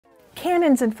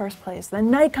Canon's in first place, the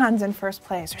Nikon's in first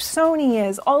place, or Sony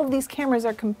is. All of these cameras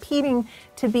are competing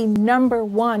to be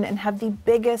 #1 and have the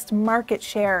biggest market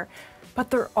share, but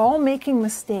they're all making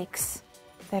mistakes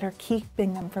that are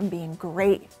keeping them from being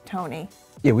great, Tony.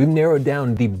 Yeah, we've narrowed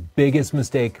down the biggest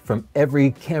mistake from every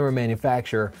camera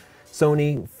manufacturer.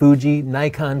 Sony, Fuji,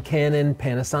 Nikon, Canon,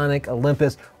 Panasonic,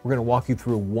 Olympus. We're gonna walk you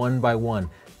through one by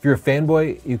one. If you're a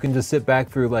fanboy, you can just sit back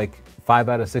through like 5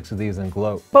 out of 6 of these and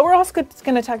gloat. But we're also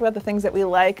going to talk about the things that we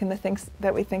like and the things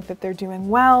that we think that they're doing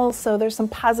well. So there's some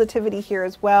positivity here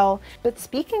as well. But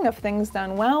speaking of things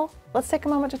done well, let's take a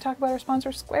moment to talk about our sponsor,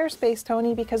 Squarespace,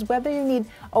 Tony, because whether you need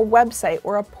a website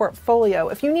or a portfolio,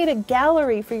 if you need a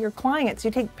gallery for your clients, you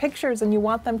take pictures and you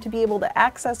want them to be able to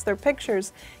access their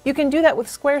pictures, you can do that with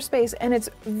Squarespace, and it's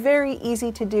very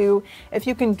easy to do. If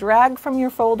you can drag from your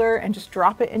folder and just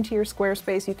drop it into your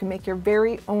Squarespace, you can make your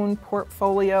very own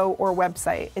portfolio or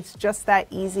website. It's just that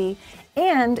easy,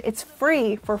 and it's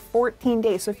free for 14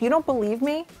 days. So if you don't believe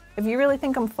me, if you really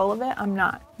think I'm full of it, I'm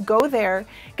not. Go there,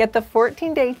 get the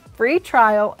 14-day free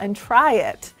trial and try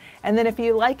it. And then if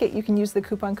you like it, you can use the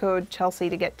coupon code Chelsea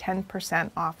to get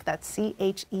 10% off. That's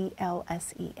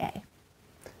CHELSEA.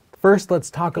 First,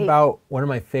 let's talk about one of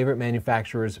my favorite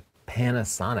manufacturers,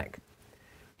 Panasonic.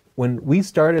 When we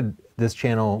started this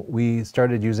channel, we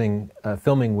started using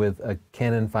filming with a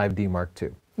Canon 5D Mark II.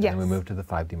 Yes. And we moved to the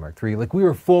 5D Mark III. Like, we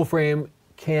were full frame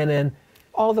Canon.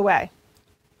 All the way.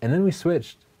 And then we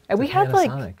switched. And we had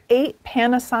like 8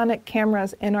 Panasonic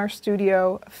cameras in our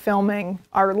studio filming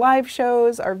our live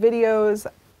shows, our videos.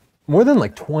 More than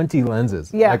like 20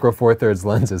 lenses, micro four thirds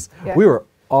lenses. Yeah. We were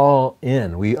all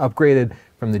in. We upgraded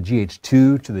from the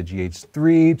GH2 to the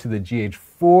GH3 to the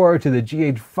GH4 to the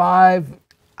GH5.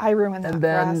 I ruined that for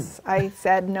us. I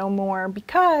said no more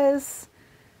because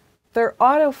their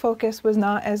autofocus was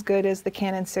not as good as the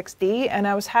Canon 6D, and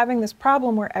I was having this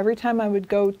problem where every time I would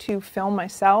go to film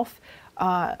myself,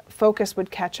 focus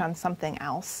would catch on something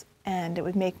else, and it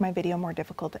would make my video more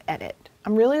difficult to edit.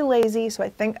 I'm really lazy, so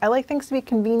I like things to be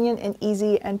convenient and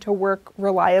easy and to work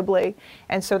reliably,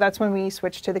 and so that's when we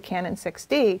switched to the Canon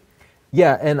 6D.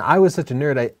 Yeah, and I was such a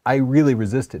nerd, I really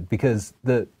resisted because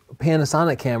the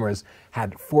Panasonic cameras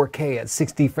had 4K at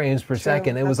 60 frames per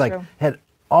second. It was like, had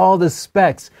all the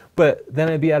specs, but then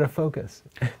I'd be out of focus.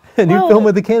 And you film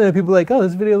with the Canon and people are like, oh,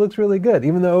 this video looks really good,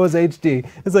 even though it was HD.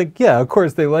 It's like, yeah, of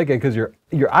course they like it because your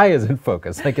eye is in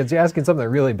focus. Like, it's asking something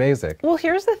really basic. Well,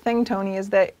 here's the thing, Tony, is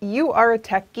that you are a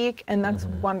tech geek, and that's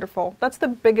wonderful. That's the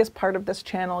biggest part of this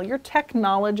channel. Your tech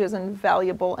knowledge is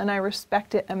invaluable, and I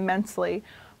respect it immensely.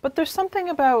 But there's something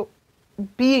about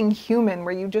being human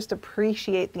where you just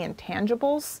appreciate the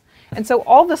intangibles. And so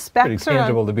all the specs pretty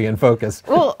tangible to be in focus.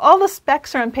 Well, all the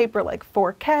specs are on paper, like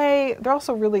 4K. They're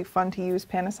also really fun to use,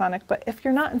 Panasonic, but if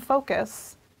you're not in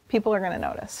focus, people are going to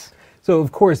notice. So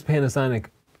of course Panasonic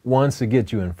wants to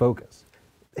get you in focus.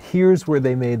 Here's where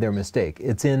they made their mistake.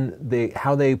 It's in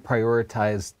how they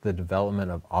prioritize the development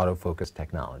of autofocus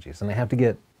technologies. And I have to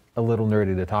get a little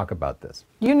nerdy to talk about this.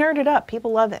 You nerd it up.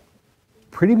 People love it.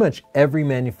 Pretty much every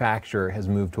manufacturer has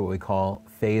moved to what we call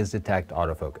phase detect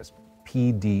autofocus,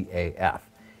 PDAF,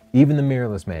 even the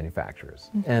mirrorless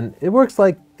manufacturers. And it works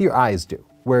like your eyes do,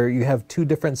 where you have 2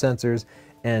 different sensors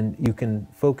and you can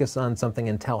focus on something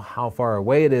and tell how far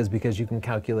away it is because you can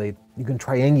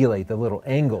triangulate the little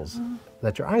angles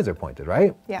that your eyes are pointed,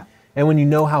 right? Yeah. And when you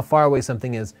know how far away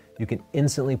something is, you can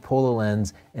instantly pull the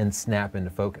lens and snap into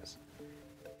focus.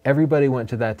 Everybody went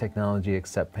to that technology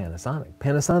except Panasonic.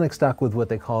 Panasonic stuck with what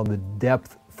they call the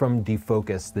depth from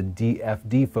defocus, the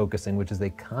DFD focusing, which is a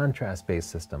contrast-based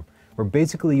system, where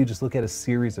basically you just look at a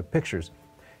series of pictures.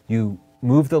 You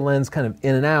move the lens kind of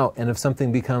in and out, and if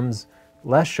something becomes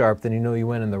less sharp, then you know you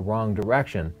went in the wrong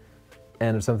direction.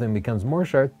 And if something becomes more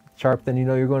sharp, then you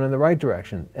know you're going in the right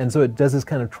direction. And so it does this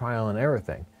kind of trial and error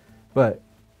thing. But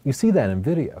you see that in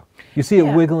video. You see it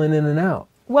wiggling in and out.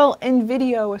 Well, in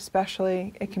video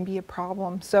especially, it can be a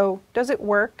problem. So does it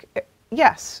work?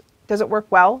 Yes. Does it work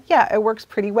well? Yeah, it works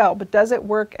pretty well. But does it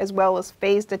work as well as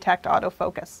phase detect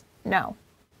autofocus? No.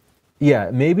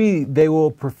 Yeah, maybe they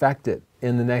will perfect it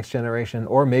in the next generation,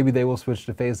 or maybe they will switch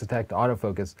to phase detect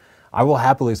autofocus. I will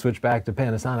happily switch back to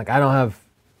Panasonic. I don't have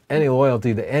any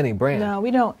loyalty to any brand. No, we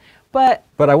don't. But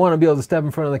I want to be able to step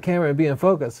in front of the camera and be in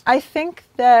focus. I think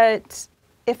that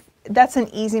that's an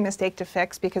easy mistake to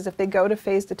fix, because if they go to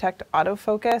phase detect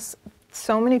autofocus,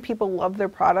 so many people love their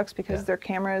products because their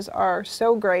cameras are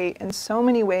so great in so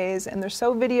many ways and they're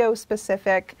so video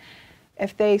specific.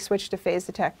 If they switch to phase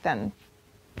detect, then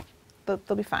they'll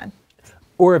be fine.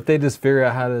 Or if they just figure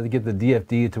out how to get the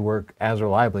DFD to work as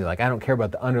reliably, like I don't care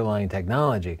about the underlying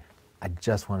technology, I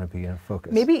just want to be in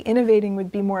focus. Maybe innovating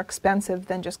would be more expensive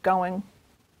than just going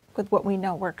with what we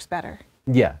know works better.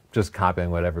 Yeah, just copying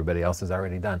what everybody else has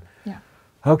already done. Yeah.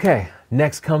 Okay,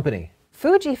 next company.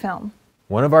 Fujifilm.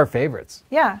 One of our favorites.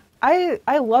 Yeah, I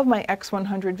love my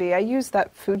X100V. I use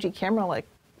that Fuji camera like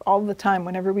all the time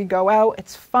whenever we go out.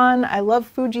 It's fun. I love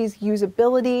Fuji's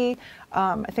usability.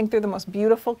 I think they're the most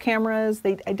beautiful cameras.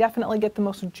 I definitely get the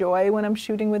most joy when I'm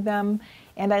shooting with them.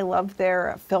 And I love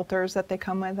their filters that they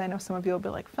come with. I know some of you will be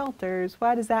like, filters,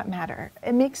 why does that matter?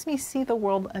 It makes me see the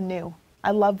world anew.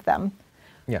 I love them.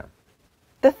 Yeah.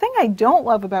 The thing I don't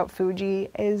love about Fuji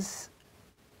is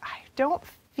I don't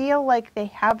feel like they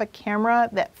have a camera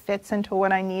that fits into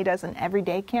what I need as an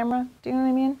everyday camera. Do you know what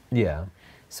I mean? Yeah.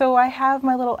 So I have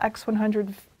my little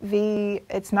X100V.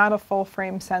 It's not a full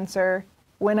frame sensor.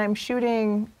 When I'm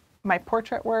shooting my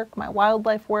portrait work, my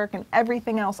wildlife work, and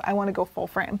everything else, I want to go full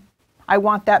frame. I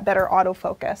want that better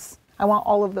autofocus. I want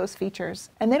all of those features.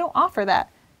 And they don't offer that.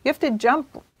 You have to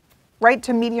jump right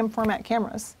to medium format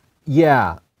cameras.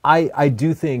 Yeah, I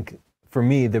do think, for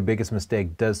me, their biggest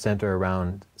mistake does center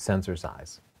around sensor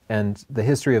size. And the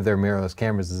history of their mirrorless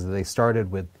cameras is that they started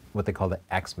with what they call the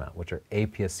X mount, which are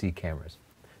APS-C cameras.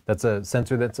 That's a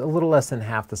sensor that's a little less than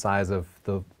half the size of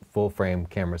the full frame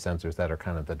camera sensors that are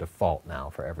kind of the default now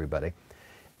for everybody.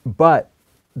 But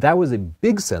that was a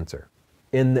big sensor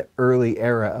in the early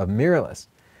era of mirrorless.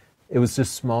 It was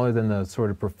just smaller than the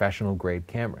sort of professional grade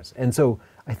cameras. And so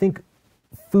I think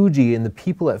Fuji and the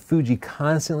people at Fuji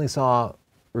constantly saw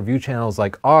review channels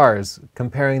like ours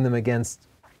comparing them against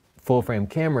full frame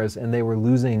cameras, and they were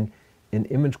losing in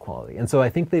image quality. And so I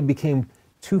think they became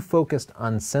too focused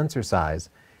on sensor size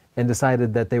and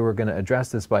decided that they were going to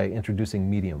address this by introducing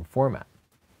medium format.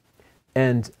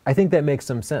 And I think that makes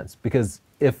some sense, because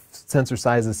if sensor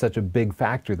size is such a big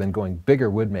factor, then going bigger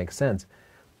would make sense.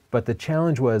 But the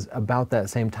challenge was, about that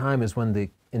same time is when the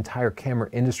entire camera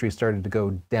industry started to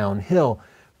go downhill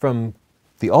from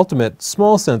the ultimate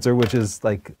small sensor, which is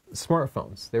like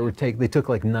smartphones. They took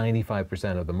like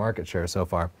 95% of the market share so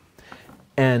far.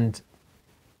 And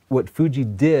what Fuji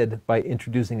did by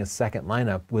introducing a second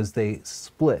lineup was they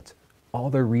split all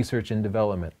their research and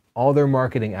development. All their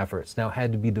marketing efforts now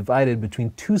had to be divided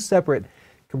between two separate,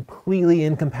 completely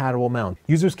incompatible mounts.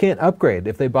 Users can't upgrade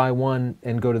if they buy one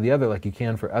and go to the other like you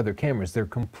can for other cameras. They're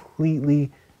completely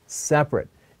separate.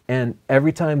 And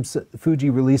every time Fuji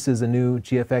releases a new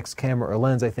GFX camera or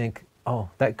lens, I think, oh,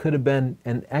 that could have been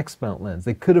an X mount lens.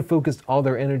 They could have focused all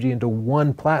their energy into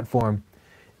one platform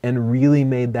and really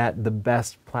made that the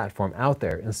best platform out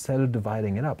there instead of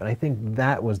dividing it up. And I think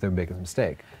that was their biggest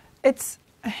mistake.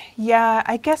 Yeah,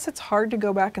 I guess it's hard to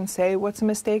go back and say what's a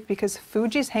mistake, because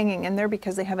Fuji's hanging in there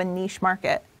because they have a niche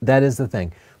market. That is the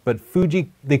thing. But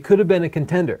Fuji, they could have been a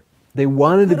contender. They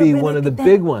wanted to be one of the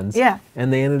big ones, yeah,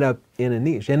 and they ended up in a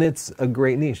niche. And it's a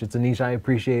great niche. It's a niche I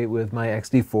appreciate with my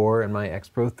XD4 and my X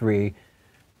Pro 3.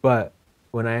 But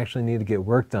when I actually need to get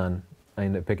work done, I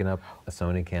end up picking up a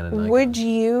Sony, Canon, Nikon. Would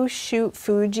you shoot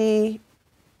Fuji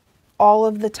all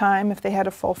of the time if they had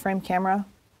a full frame camera?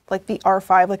 Like the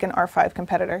R5, like an R5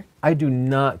 competitor? I do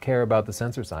not care about the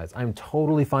sensor size. I'm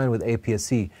totally fine with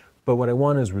APS-C, but what I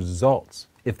want is results.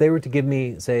 If they were to give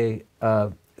me, say,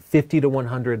 a 50 to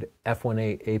 100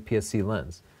 f1.8 APS-C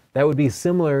lens, that would be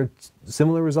similar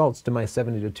results to my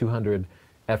 70 to 200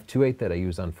 f2.8 that I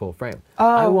use on full frame.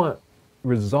 Oh. I want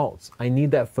results. I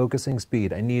need that focusing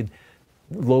speed. I need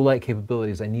low light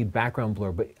capabilities. I need background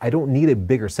blur, but I don't need a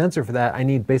bigger sensor for that. I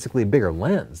need basically a bigger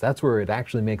lens. That's where it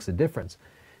actually makes a difference.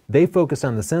 They focused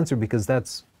on the sensor because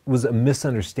that was a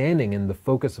misunderstanding in the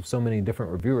focus of so many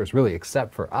different reviewers, really,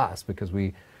 except for us, because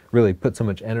we really put so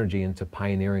much energy into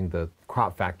pioneering the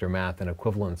crop factor math and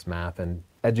equivalence math and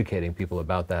educating people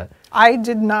about that. I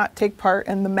did not take part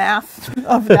in the math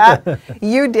of that.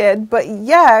 You did, but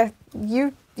yeah,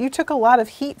 you took a lot of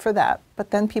heat for that.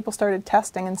 But then people started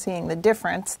testing and seeing the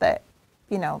difference that,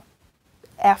 you know,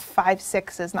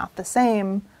 f5.6 is not the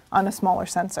same on a smaller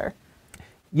sensor.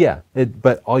 Yeah,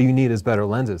 but all you need is better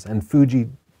lenses, and Fuji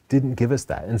didn't give us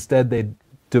that. Instead, they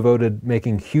devoted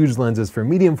making huge lenses for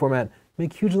medium format,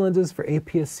 make huge lenses for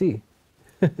APS-C.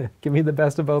 Give me the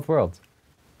best of both worlds.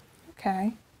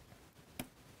 Okay.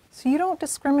 So you don't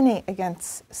discriminate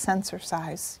against sensor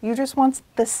size. You just want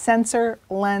the sensor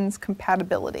lens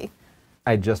compatibility.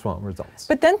 I just want results.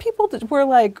 But then people were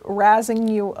like razzing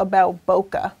you about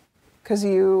bokeh, because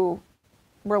you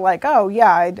were like, oh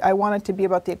yeah, I want it to be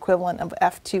about the equivalent of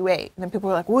f2.8. And then people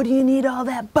were like, what do you need all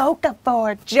that bokeh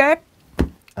for, jerk?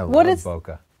 I love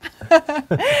bokeh.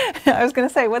 I was going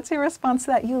to say, what's your response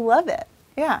to that? You love it.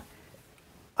 Yeah.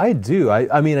 I do.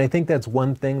 I mean, I think that's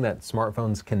one thing that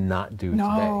smartphones cannot do today.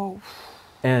 No.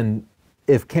 And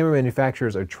if camera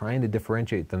manufacturers are trying to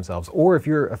differentiate themselves, or if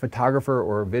you're a photographer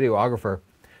or a videographer,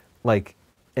 like,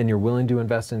 and you're willing to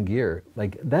invest in gear,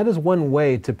 like, that is one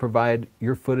way to provide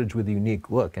your footage with a unique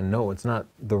look. And no, it's not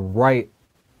the right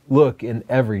look in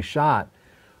every shot.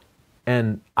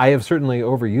 And I have certainly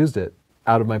overused it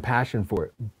out of my passion for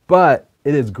it. But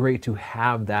it is great to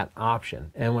have that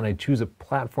option. And when I choose a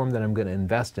platform that I'm going to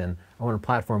invest in, I want a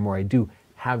platform where I do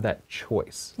have that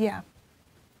choice. Yeah.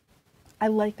 I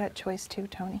like that choice too,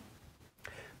 Tony.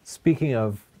 Speaking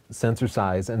of sensor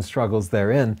size and struggles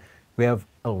therein, we have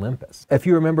Olympus. If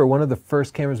you remember, one of the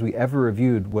first cameras we ever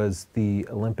reviewed was the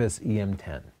Olympus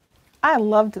EM10. I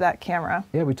loved that camera.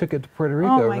 Yeah, we took it to Puerto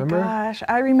Rico, remember? Oh my gosh.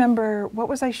 I remember, what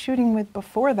was I shooting with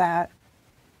before that?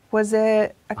 Was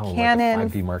it a Canon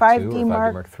like a 5D Mark 5D II or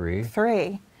Mark 5D Mark III?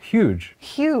 3? Huge.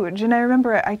 Huge. And I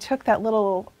remember I took that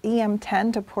little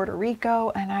EM10 to Puerto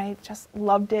Rico and I just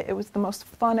loved it. It was the most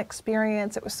fun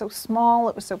experience. It was so small.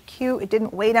 It was so cute. It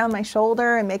didn't weigh down my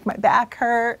shoulder and make my back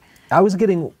hurt. I was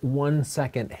getting 1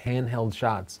 second handheld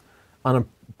shots on a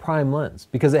prime lens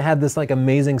because it had this like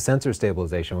amazing sensor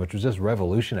stabilization, which was just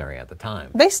revolutionary at the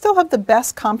time. They still have the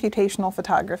best computational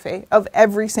photography of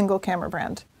every single camera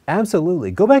brand. Absolutely.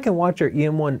 Go back and watch our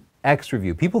EM1X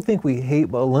review. People think we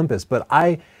hate Olympus, but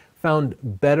I found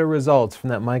better results from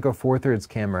that Micro Four Thirds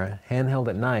camera handheld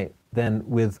at night than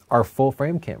with our full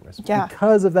frame cameras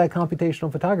because of that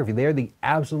computational photography. They are the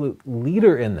absolute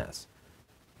leader in this.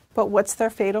 But what's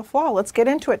their fatal flaw? Let's get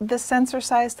into it. The sensor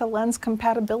size to lens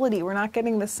compatibility. We're not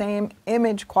getting the same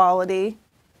image quality,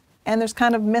 and there's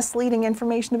kind of misleading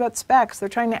information about specs. They're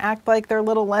trying to act like their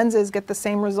little lenses get the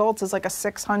same results as like a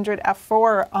 600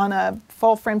 f4 on a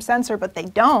full frame sensor, but they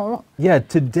don't. Yeah,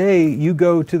 today you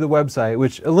go to the website,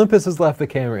 which Olympus has left the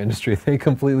camera industry. They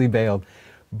completely bailed.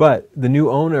 But the new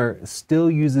owner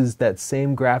still uses that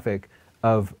same graphic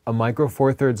of a Micro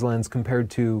Four Thirds lens compared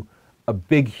to a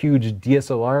big, huge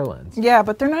DSLR lens. Yeah,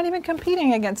 but they're not even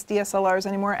competing against DSLRs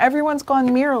anymore. Everyone's gone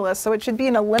mirrorless, so it should be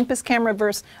an Olympus camera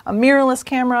versus a mirrorless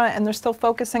camera, and they're still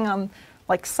focusing on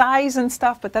like size and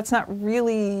stuff, but that's not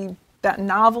really that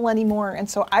novel anymore. And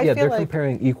so I feel like... Yeah, they're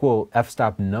comparing equal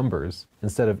f-stop numbers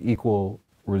instead of equal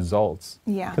results,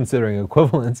 considering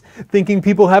equivalence, thinking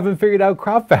people haven't figured out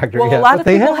crop factor yet. Well, a lot of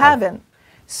people haven't.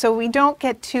 So we don't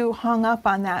get too hung up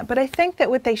on that. But I think that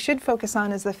what they should focus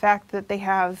on is the fact that they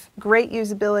have great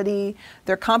usability,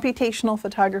 their computational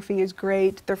photography is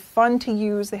great, they're fun to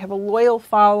use, they have a loyal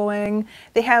following,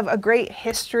 they have a great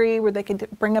history where they could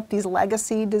bring up these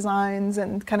legacy designs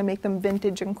and kind of make them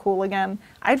vintage and cool again.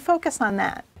 I'd focus on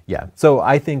that. Yeah, so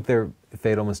I think their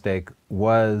fatal mistake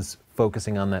was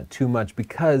focusing on that too much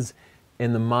because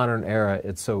in the modern era,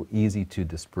 it's so easy to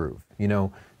disprove. You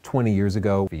know, 20 years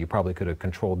ago, you probably could have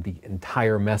controlled the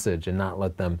entire message and not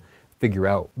let them figure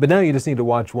out. But now you just need to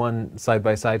watch one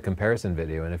side-by-side comparison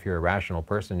video, and if you're a rational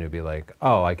person, you'll be like,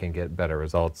 oh, I can get better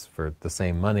results for the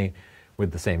same money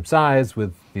with the same size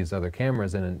with these other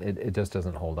cameras, and it just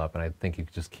doesn't hold up, and I think you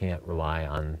just can't rely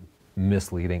on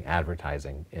misleading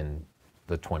advertising in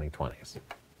the 2020s.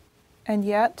 And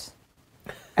yet,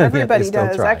 everybody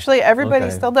does. Actually, everybody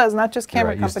still does, not just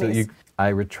camera companies. I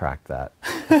retract that.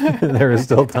 There is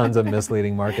still tons of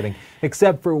misleading marketing,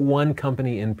 except for one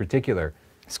company in particular,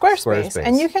 Squarespace.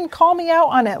 And you can call me out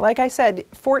on it. Like I said,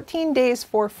 14 days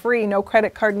for free, no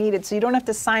credit card needed, so you don't have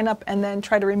to sign up and then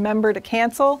try to remember to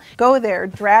cancel. Go there,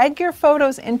 drag your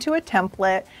photos into a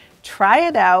template, try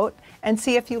it out, and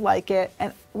see if you like it.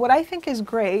 And what I think is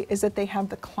great is that they have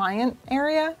the client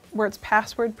area where it's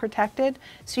password protected,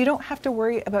 so you don't have to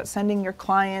worry about sending your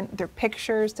client their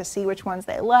pictures to see which ones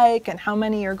they like and how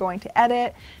many you're going to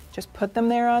edit. Just put them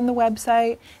there on the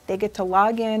website. They get to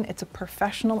log in. It's a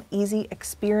professional, easy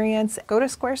experience. Go to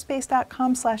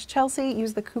squarespace.com/Chelsea.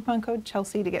 Use the coupon code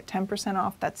Chelsea to get 10%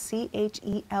 off. That's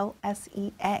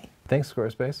CHELSEA. Thanks,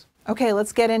 Squarespace. Okay,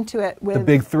 let's get into it with the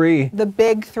big three. The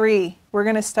big three. We're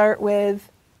going to start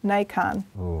with Nikon.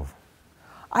 Ooh.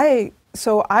 I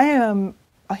am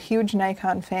a huge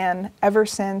Nikon fan. Ever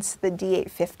since the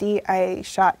D850, I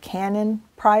shot Canon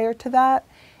prior to that,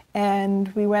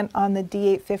 and we went on the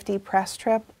D850 press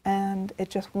trip, and it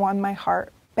just won my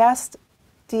heart. Best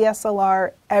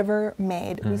DSLR ever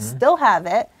made. We still have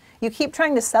it. You keep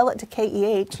trying to sell it to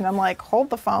KEH, and I'm like, hold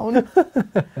the phone.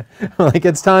 Like,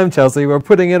 it's time, Chelsea. We're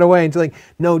putting it away. And she's like,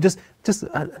 no, just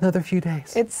another few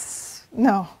days.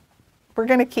 No. We're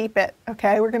going to keep it,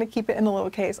 okay? We're going to keep it in a little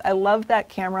case. I love that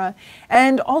camera.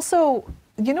 And also,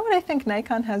 you know what I think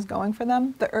Nikon has going for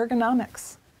them? The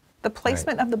ergonomics. The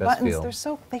placement of the buttons,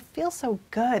 they feel so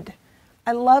good.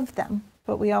 I love them.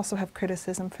 But we also have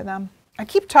criticism for them. I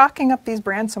keep talking up these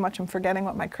brands so much I'm forgetting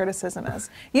what my criticism is.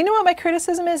 You know what my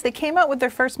criticism is? They came out with their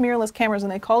first mirrorless cameras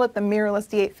and they called it the mirrorless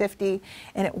D850,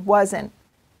 and it wasn't.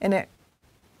 And it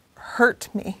hurt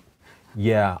me.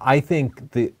 Yeah, I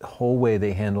think the whole way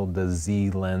they handled the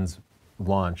Z lens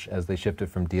launch as they shifted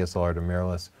from DSLR to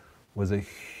mirrorless was a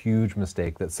huge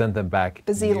mistake that sent them back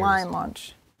The Z years. line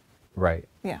launch. Right.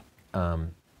 Yeah.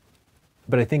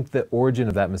 But I think the origin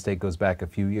of that mistake goes back a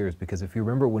few years, because if you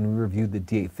remember when we reviewed the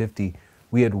D850,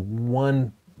 we had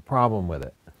one problem with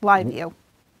it. Live view.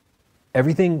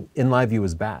 Everything in live view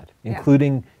was bad, Yeah.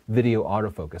 including video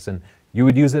autofocus. And you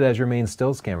would use it as your main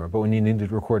stills camera, but when you needed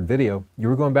to record video, you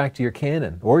were going back to your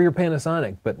Canon or your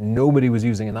Panasonic, but nobody was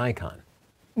using a Nikon.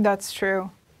 That's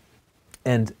true.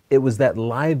 And it was that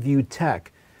live view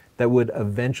tech that would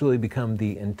eventually become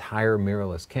the entire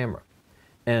mirrorless camera.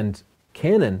 And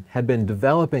Canon had been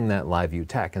developing that live view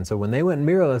tech. And so when they went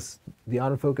mirrorless, the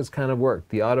autofocus kind of worked,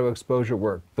 the auto exposure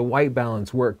worked, the white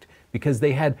balance worked, because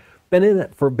they had been in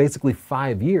it for basically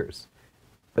 5 years.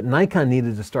 But Nikon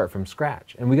needed to start from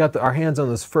scratch. And we got our hands on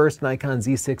those first Nikon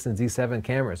Z6 and Z7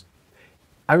 cameras.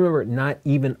 I remember not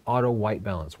even auto white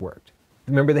balance worked.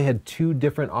 Remember they had 2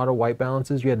 different auto white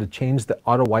balances? You had to change the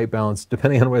auto white balance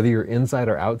depending on whether you're inside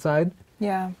or outside.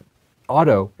 Yeah.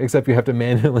 Auto, except you have to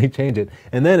manually change it.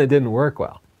 And then it didn't work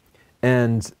well.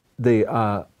 And the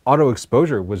auto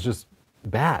exposure was just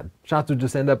bad. Shots would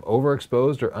just end up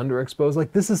overexposed or underexposed.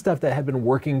 Like, this is stuff that had been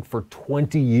working for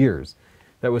 20 years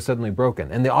that was suddenly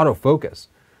broken. And the autofocus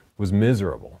was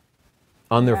miserable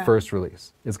on their first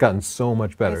release. It's gotten so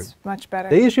much better. It's much better.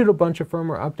 They issued a bunch of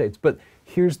firmware updates, but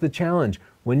here's the challenge.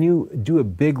 When you do a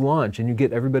big launch and you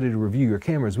get everybody to review your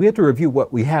cameras, we have to review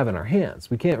what we have in our hands.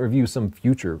 We can't review some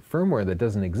future firmware that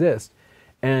doesn't exist.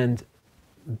 And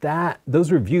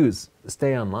those reviews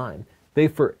stay online. They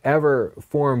forever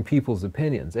form people's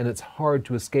opinions, and it's hard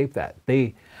to escape that.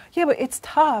 Yeah, but it's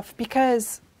tough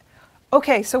because,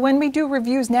 okay, so when we do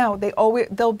reviews now,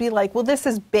 they'll be like, well, this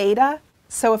is beta,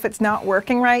 so if it's not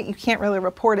working right, you can't really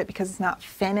report it because it's not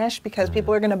finished, because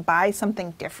people are going to buy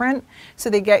something different. So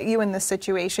they get you in this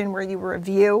situation where you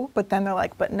review, but then they're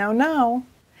like, but no,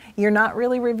 you're not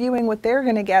really reviewing what they're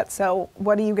going to get, so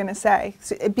what are you going to say?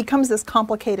 So it becomes this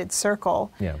complicated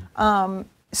circle. Yeah.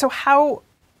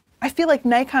 I feel like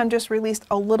Nikon just released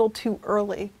a little too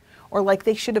early, or like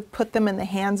they should have put them in the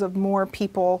hands of more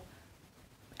people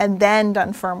and then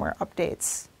done firmware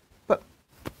updates. But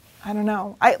I don't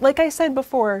know. Like I said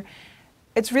before,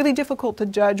 it's really difficult to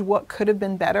judge what could have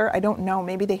been better. I don't know.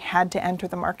 Maybe they had to enter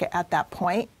the market at that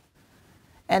point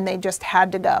and they just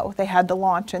had to go. They had to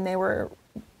launch, and they were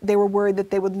worried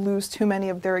that they would lose too many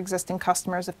of their existing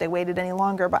customers if they waited any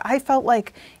longer. But I felt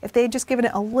like if they had just given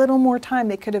it a little more time,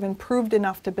 they could have improved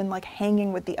enough to have been like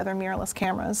hanging with the other mirrorless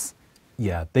cameras.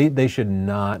 Yeah, they should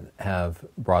not have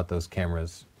brought those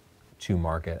cameras to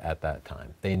market at that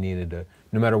time. They needed to,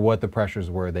 no matter what the pressures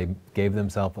were, they gave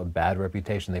themselves a bad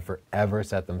reputation. They forever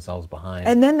set themselves behind.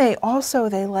 And then they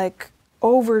like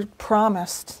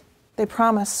over-promised. They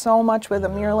promised so much with a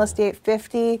mirrorless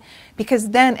D850, because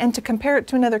then, and to compare it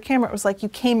to another camera, it was like you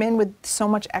came in with so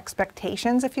much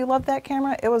expectations if you loved that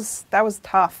camera. That was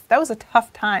tough. That was a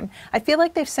tough time. I feel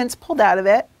like they've since pulled out of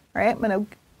it, right? I'm going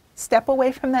to step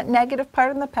away from that negative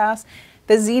part in the past.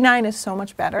 The Z9 is so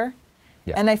much better.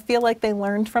 Yeah. And I feel like they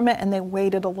learned from it and they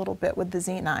waited a little bit with the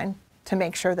Z9 to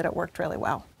make sure that it worked really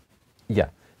well. Yeah.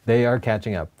 They are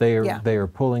catching up. They are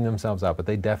pulling themselves out, but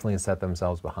they definitely set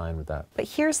themselves behind with that. But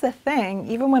here's the thing,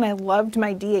 even when I loved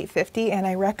my D850 and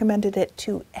I recommended it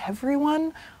to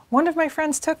everyone, one of my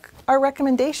friends took our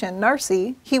recommendation,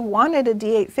 Narcy. He wanted a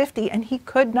D850 and he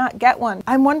could not get one.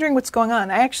 I'm wondering what's going on.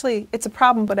 It's a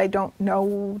problem, but I don't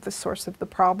know the source of the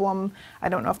problem. I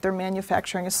don't know if their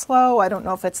manufacturing is slow. I don't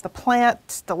know if it's the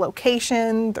plant, the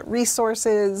location, the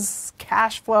resources,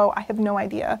 cash flow. I have no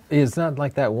idea. It's not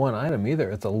like that one item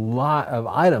either. It's a lot of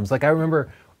items. Like I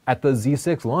remember at the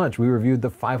Z6 launch, we reviewed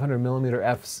the 500mm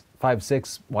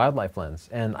f/5.6 wildlife lens,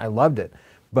 and I loved it,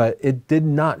 but it did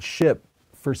not ship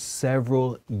for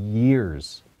several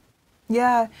years.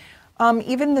 Yeah,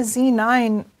 even the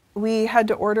Z9, we had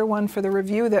to order one for the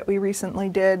review that we recently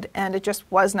did, and it just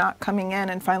was not coming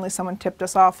in, and finally someone tipped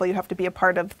us off, well, you have to be a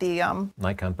part of the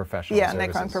Nikon Professional Services. Yeah,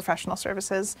 Nikon Professional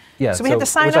Services. Yeah, so we had to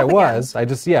sign up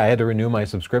again. I had to renew my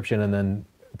subscription and then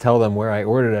tell them where I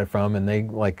ordered it from, and they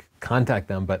contact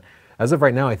them. But as of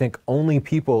right now, I think only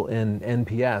people in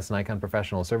NPS, Nikon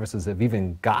Professional Services, have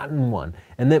even gotten one.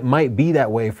 And that might be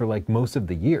that way for most of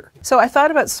the year. So I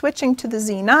thought about switching to the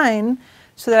Z9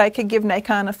 so that I could give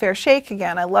Nikon a fair shake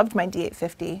again. I loved my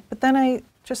D850. But then I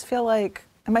just feel like,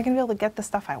 am I going to be able to get the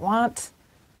stuff I want?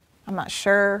 I'm not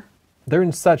sure. they're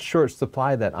in such short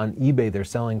supply that on eBay they're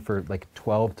selling for like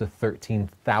 $12,000 to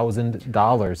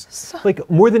 $13,000, like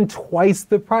more than twice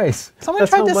the price. Someone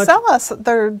tried to sell us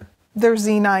their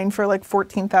Z9 for like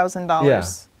 $14,000. Yeah.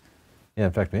 Yeah,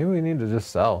 in fact, maybe we need to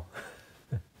just sell.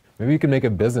 Maybe you can make a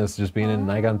business just being in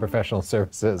Nikon Professional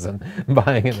Services and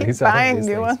buying and reselling these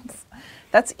new things. ones.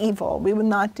 That's evil. We would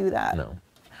not do that. No.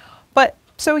 But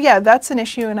so yeah, that's an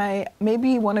issue, and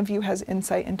maybe one of you has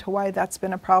insight into why that's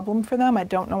been a problem for them. I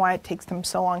don't know why it takes them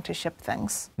so long to ship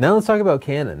things. Now let's talk about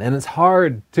Canon, and it's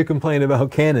hard to complain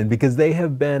about Canon because they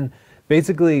have been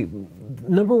basically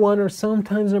 #1 or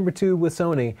sometimes #2 with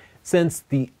Sony since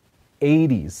the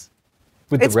 80s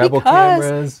with the Rebel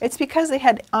cameras. It's because they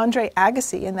had Andre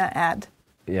Agassi in that ad.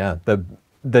 Yeah, the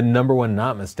 #1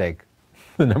 not mistake.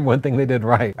 The #1 thing they did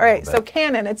right. All right, so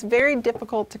Canon, it's very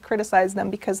difficult to criticize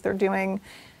them because they're doing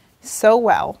so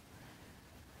well.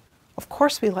 Of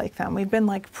course we like them. We've been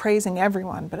like praising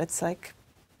everyone, but it's like,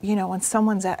 you know, when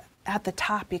someone's at the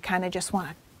top, you kind of just want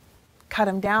to cut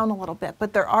them down a little bit.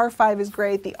 But their R5 is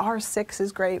great. The R6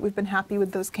 is great. We've been happy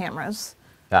with those cameras.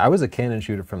 I was a Canon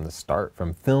shooter from the start,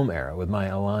 from film era, with my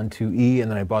Elan 2E,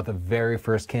 and then I bought the very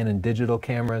first Canon digital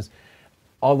cameras,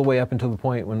 all the way up until the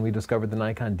point when we discovered the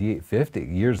Nikon D850.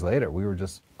 Years later, we were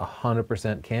just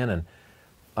 100% Canon.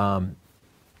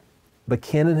 But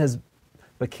Canon was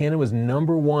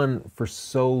 #1 for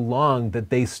so long that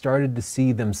they started to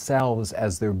see themselves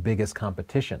as their biggest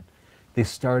competition. They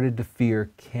started to fear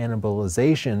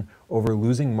cannibalization over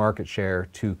losing market share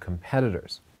to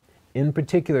competitors. In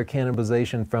particular,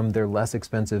 cannibalization from their less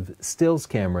expensive stills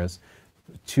cameras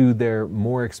to their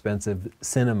more expensive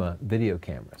cinema video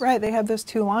cameras. Right, they have those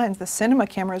two lines. The cinema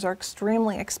cameras are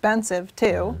extremely expensive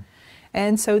too,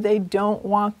 and so they don't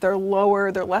want their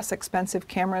less expensive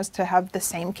cameras to have the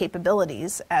same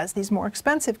capabilities as these more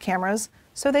expensive cameras,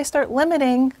 so they start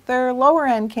limiting their lower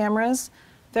end cameras,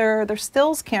 their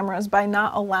stills cameras, by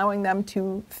not allowing them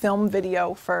to film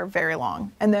video for very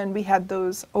long. And then we had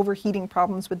those overheating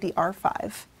problems with the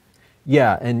R5.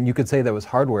 Yeah, and you could say that was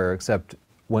hardware, except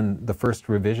when the first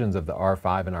revisions of the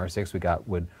R5 and R6 we got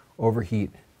would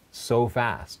overheat so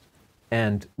fast.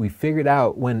 And we figured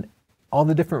out when all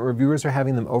the different reviewers are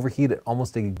having them overheat at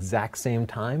almost the exact same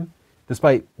time,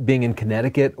 despite being in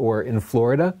Connecticut or in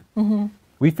Florida,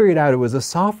 we figured out it was a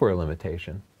software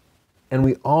limitation. And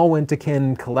we all went to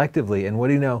Canon collectively, and what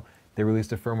do you know? They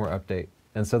released a firmware update,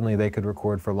 and suddenly they could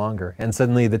record for longer. And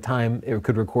suddenly the time it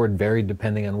could record varied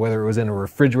depending on whether it was in a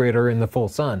refrigerator or in the full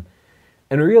sun.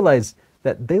 And we realized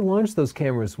that they launched those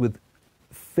cameras with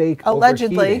fake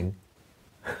allegedly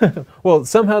overheating. Well,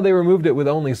 somehow they removed it with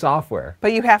only software.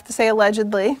 But you have to say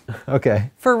allegedly.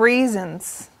 Okay. For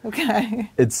reasons.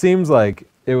 Okay. It seems like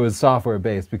it was software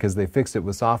based because they fixed it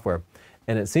with software.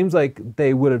 And it seems like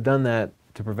they would have done that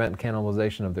to prevent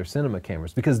cannibalization of their cinema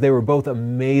cameras because they were both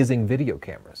amazing video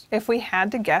cameras. If we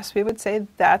had to guess, we would say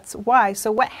that's why.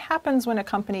 So what happens when a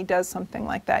company does something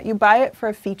like that? You buy it for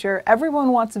a feature.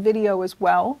 Everyone wants video as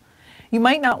well. You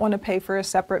might not want to pay for a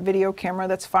separate video camera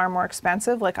that's far more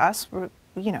expensive, like us.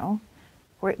 You know,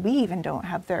 we even don't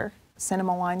have their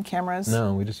cinema line cameras.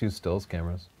 No, we just use stills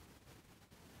cameras.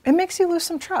 It makes you lose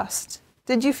some trust.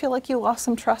 Did you feel like you lost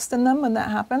some trust in them when that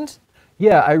happened?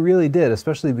 Yeah, I really did,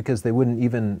 especially because they wouldn't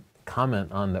even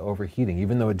comment on the overheating,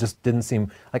 even though it just didn't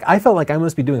seem like, I felt like I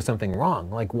must be doing something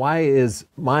wrong. Like, why is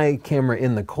my camera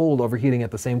in the cold overheating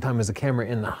at the same time as a camera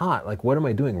in the hot? Like, what am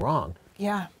I doing wrong?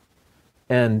 Yeah.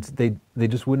 And they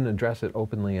just wouldn't address it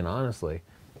openly and honestly.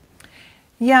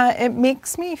 Yeah, it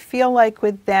makes me feel like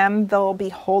with them, they'll be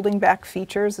holding back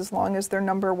features as long as they're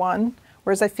 #1.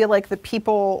 Whereas I feel like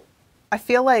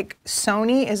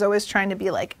Sony is always trying to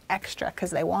be like extra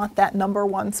because they want that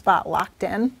 #1 spot locked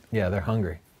in. Yeah, they're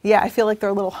hungry. Yeah, I feel like they're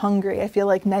a little hungry. I feel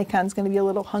like Nikon's going to be a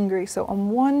little hungry. So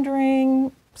I'm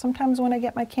wondering, sometimes when I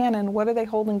get my Canon, what are they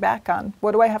holding back on?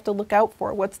 What do I have to look out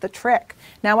for? What's the trick?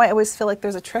 Now I always feel like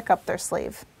there's a trick up their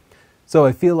sleeve. So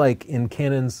I feel like in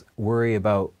Canon's worry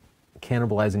about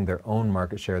cannibalizing their own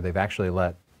market share, they've actually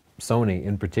let Sony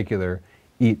in particular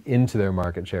eat into their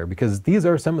market share, because these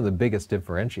are some of the biggest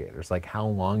differentiators, like how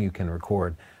long you can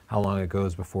record, how long it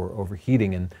goes before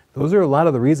overheating, and those are a lot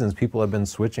of the reasons people have been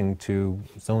switching to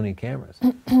Sony cameras.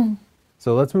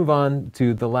 So let's move on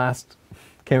to the last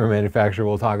camera manufacturer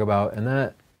we'll talk about, and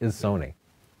that is Sony.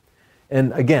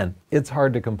 And again, it's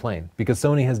hard to complain because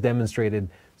Sony has demonstrated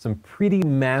some pretty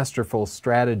masterful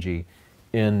strategy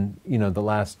in the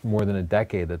last more than a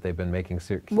decade that they've been making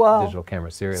digital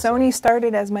cameras seriously. Sony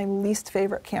started as my least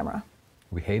favorite camera.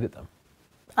 We hated them.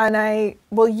 And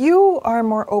you are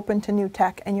more open to new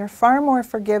tech and you're far more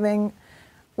forgiving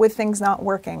with things not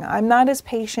working. I'm not as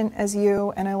patient as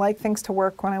you, and I like things to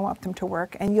work when I want them to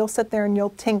work. And you'll sit there and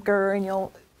you'll tinker and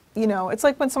you'll, you know, it's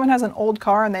like when someone has an old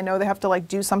car and they know they have to like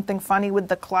do something funny with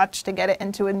the clutch to get it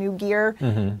into a new gear.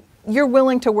 You're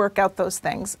willing to work out those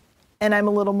things, and I'm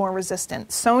a little more resistant.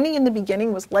 Sony in the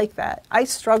beginning was like that. I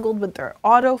struggled with their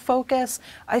autofocus.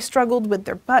 I struggled with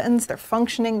their buttons, their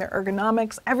functioning, their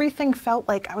ergonomics. Everything felt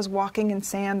like I was walking in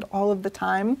sand all of the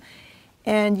time,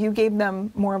 and you gave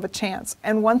them more of a chance.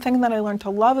 And one thing that I learned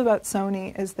to love about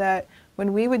Sony is that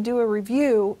when we would do a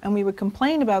review and we would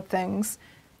complain about things,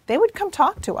 they would come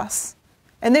talk to us.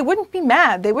 And they wouldn't be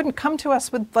mad. They wouldn't come to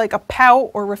us with like a pout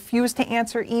or refuse to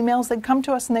answer emails. They'd come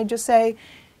to us and they'd just say,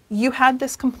 you had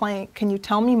this complaint, can you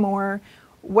tell me more?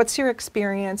 What's your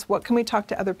experience? What can we talk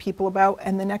to other people about?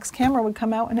 And the next camera would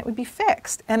come out and it would be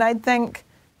fixed. And I'd think,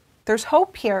 there's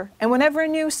hope here. And whenever a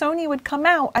new Sony would come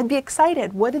out, I'd be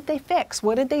excited. What did they fix?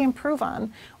 What did they improve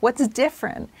on? What's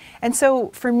different? And so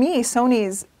for me,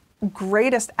 Sony's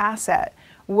greatest asset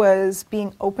was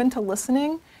being open to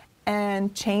listening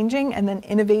and changing and then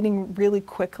innovating really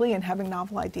quickly and having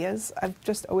novel ideas. I've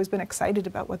just always been excited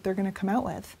about what they're going to come out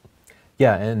with.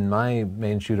 Yeah, and my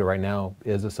main shooter right now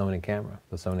is a Sony camera,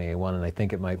 the Sony A1, and I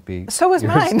think it might be so is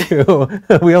yours mine. Too.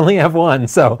 We only have one,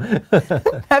 so.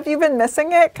 Have you been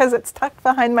missing it? Because it's tucked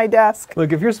behind my desk.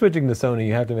 Look, if you're switching to Sony,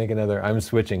 you have to make another I'm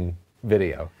switching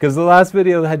video. Because the last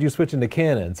video had you switching to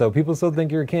Canon, so people still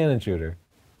think you're a Canon shooter.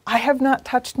 I have not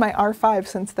touched my R5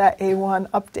 since that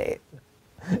A1 update.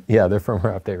 Yeah, their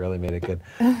firmware update really made it good.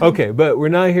 Okay, but we're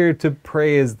not here to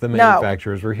praise the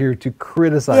manufacturers. We're here to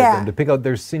criticize them, to pick out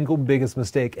their single biggest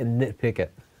mistake and nitpick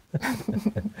it.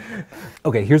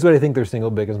 Okay, here's what I think their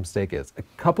single biggest mistake is. A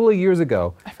couple of years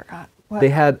ago, I forgot. What? They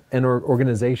had an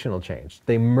organizational change.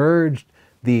 They merged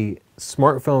the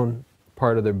smartphone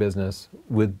part of their business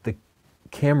with the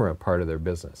camera part of their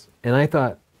business. And I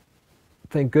thought,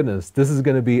 thank goodness, this is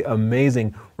going to be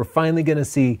amazing. We're finally going to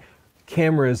see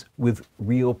cameras with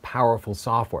real powerful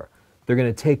software. They're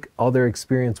going to take all their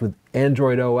experience with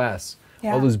Android OS,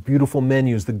 all those beautiful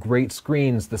menus, the great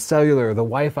screens, the cellular, the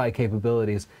Wi-Fi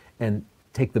capabilities, and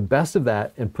take the best of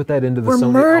that and put that into the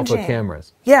Sony Alpha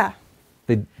cameras. Yeah.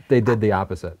 They did the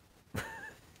opposite.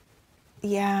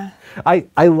 Yeah.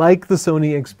 I like the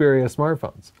Sony Xperia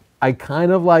smartphones. I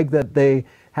kind of like that they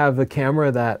have a camera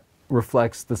that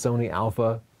reflects the Sony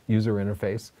Alpha user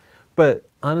interface. But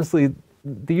honestly,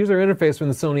 the user interface from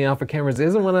the Sony Alpha cameras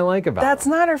isn't what I like about That's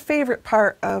them. not our favorite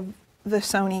part of the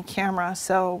Sony camera,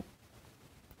 so.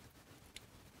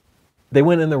 They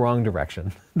went in the wrong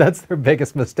direction. That's their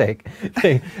biggest mistake.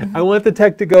 I want the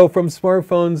tech to go from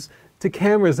smartphones to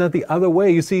cameras, not the other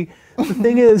way. You see, the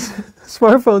thing is,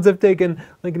 smartphones have taken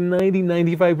like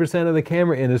 90–95% of the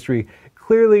camera industry.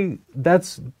 Clearly,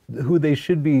 that's who they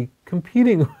should be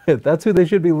competing with. That's who they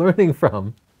should be learning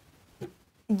from.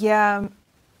 Yeah.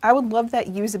 I would love that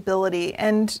usability.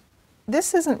 And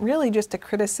this isn't really just a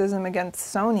criticism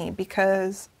against Sony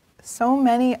because so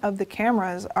many of the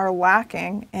cameras are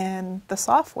lacking in the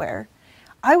software.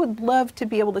 I would love to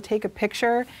be able to take a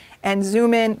picture and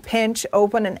zoom in, pinch,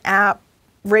 open an app,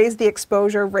 raise the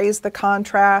exposure, raise the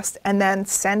contrast, and then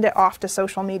send it off to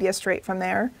social media straight from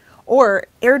there. Or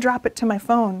airdrop it to my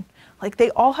phone. Like they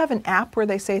all have an app where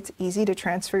they say it's easy to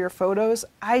transfer your photos.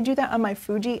 I do that on my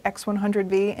Fuji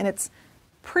X100V and it's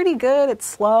pretty good. It's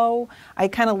slow. I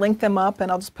kind of link them up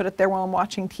and I'll just put it there while I'm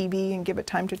watching TV and give it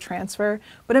time to transfer.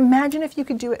 But imagine if you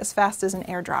could do it as fast as an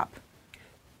airdrop.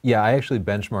 Yeah, I actually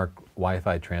benchmarked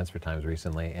Wi-Fi transfer times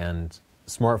recently, and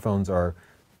smartphones are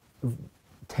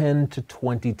 10 to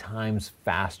 20 times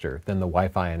faster than the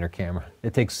Wi-Fi in your camera.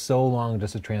 It takes so long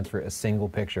just to transfer a single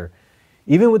picture.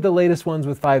 Even with the latest ones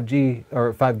with 5G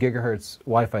or 5 gigahertz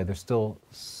Wi-Fi, they're still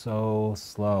so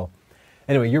slow.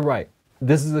 Anyway, you're right.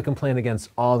 This is a complaint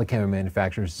against all the camera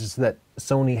manufacturers, just that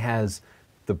Sony has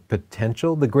the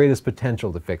potential, the greatest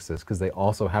potential to fix this, because they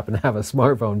also happen to have a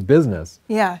smartphone business.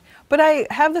 Yeah, but I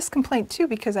have this complaint too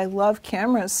because I love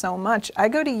cameras so much. I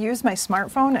go to use my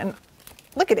smartphone and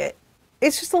look at it.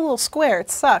 It's just a little square.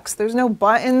 It sucks. There's no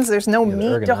buttons. There's no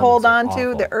meat to hold on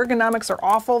to. The ergonomics are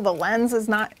awful. The lens is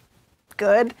not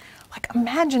good. Like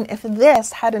imagine if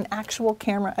this had an actual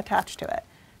camera attached to it.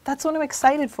 That's what I'm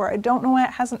excited for. I don't know why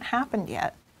it hasn't happened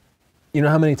yet. You know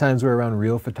how many times we're around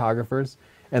real photographers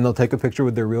and they'll take a picture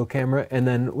with their real camera, and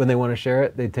then when they want to share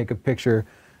it, they take a picture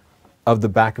of the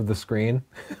back of the screen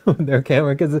with their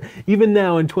camera? Because even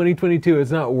now in 2022,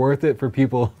 it's not worth it for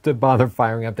people to bother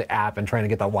firing up the app and trying to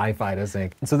get the Wi-Fi to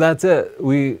sync. So that's it.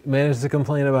 We managed to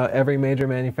complain about every major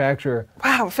manufacturer.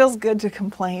 Wow, it feels good to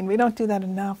complain. We don't do that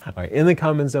enough. All right, in the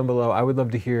comments down below, I would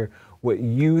love to hear what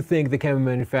you think the camera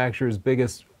manufacturer's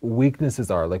biggest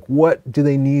weaknesses are. Like, what do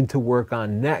they need to work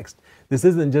on next? This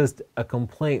isn't just a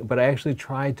complaint, but I actually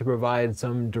tried to provide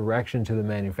some direction to the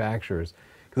manufacturers,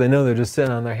 because I know they're just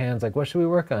sitting on their hands like, what should we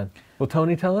work on? Will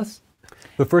Tony tell us?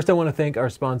 But first I want to thank our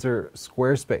sponsor,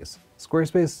 Squarespace.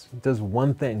 Squarespace does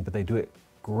one thing, but they do it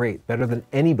great, better than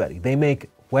anybody. They make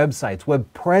websites,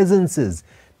 web presences,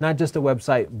 not just a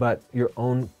website, but your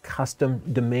own custom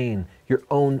domain, your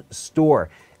own store.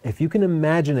 If you can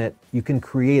imagine it, you can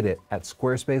create it at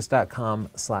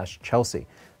squarespace.com/Chelsea.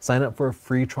 Sign up for a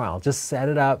free trial. Just set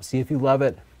it up, see if you love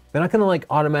it. They're not going to like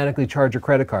automatically charge your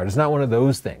credit card. It's not one of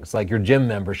those things like your gym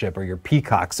membership or your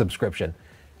Peacock subscription.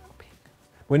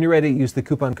 When you're ready, use the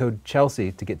coupon code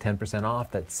Chelsea to get 10%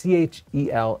 off. That's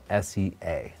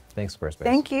CHELSEA. Thanks, Squarespace.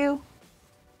 Thank you.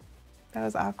 That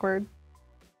was awkward.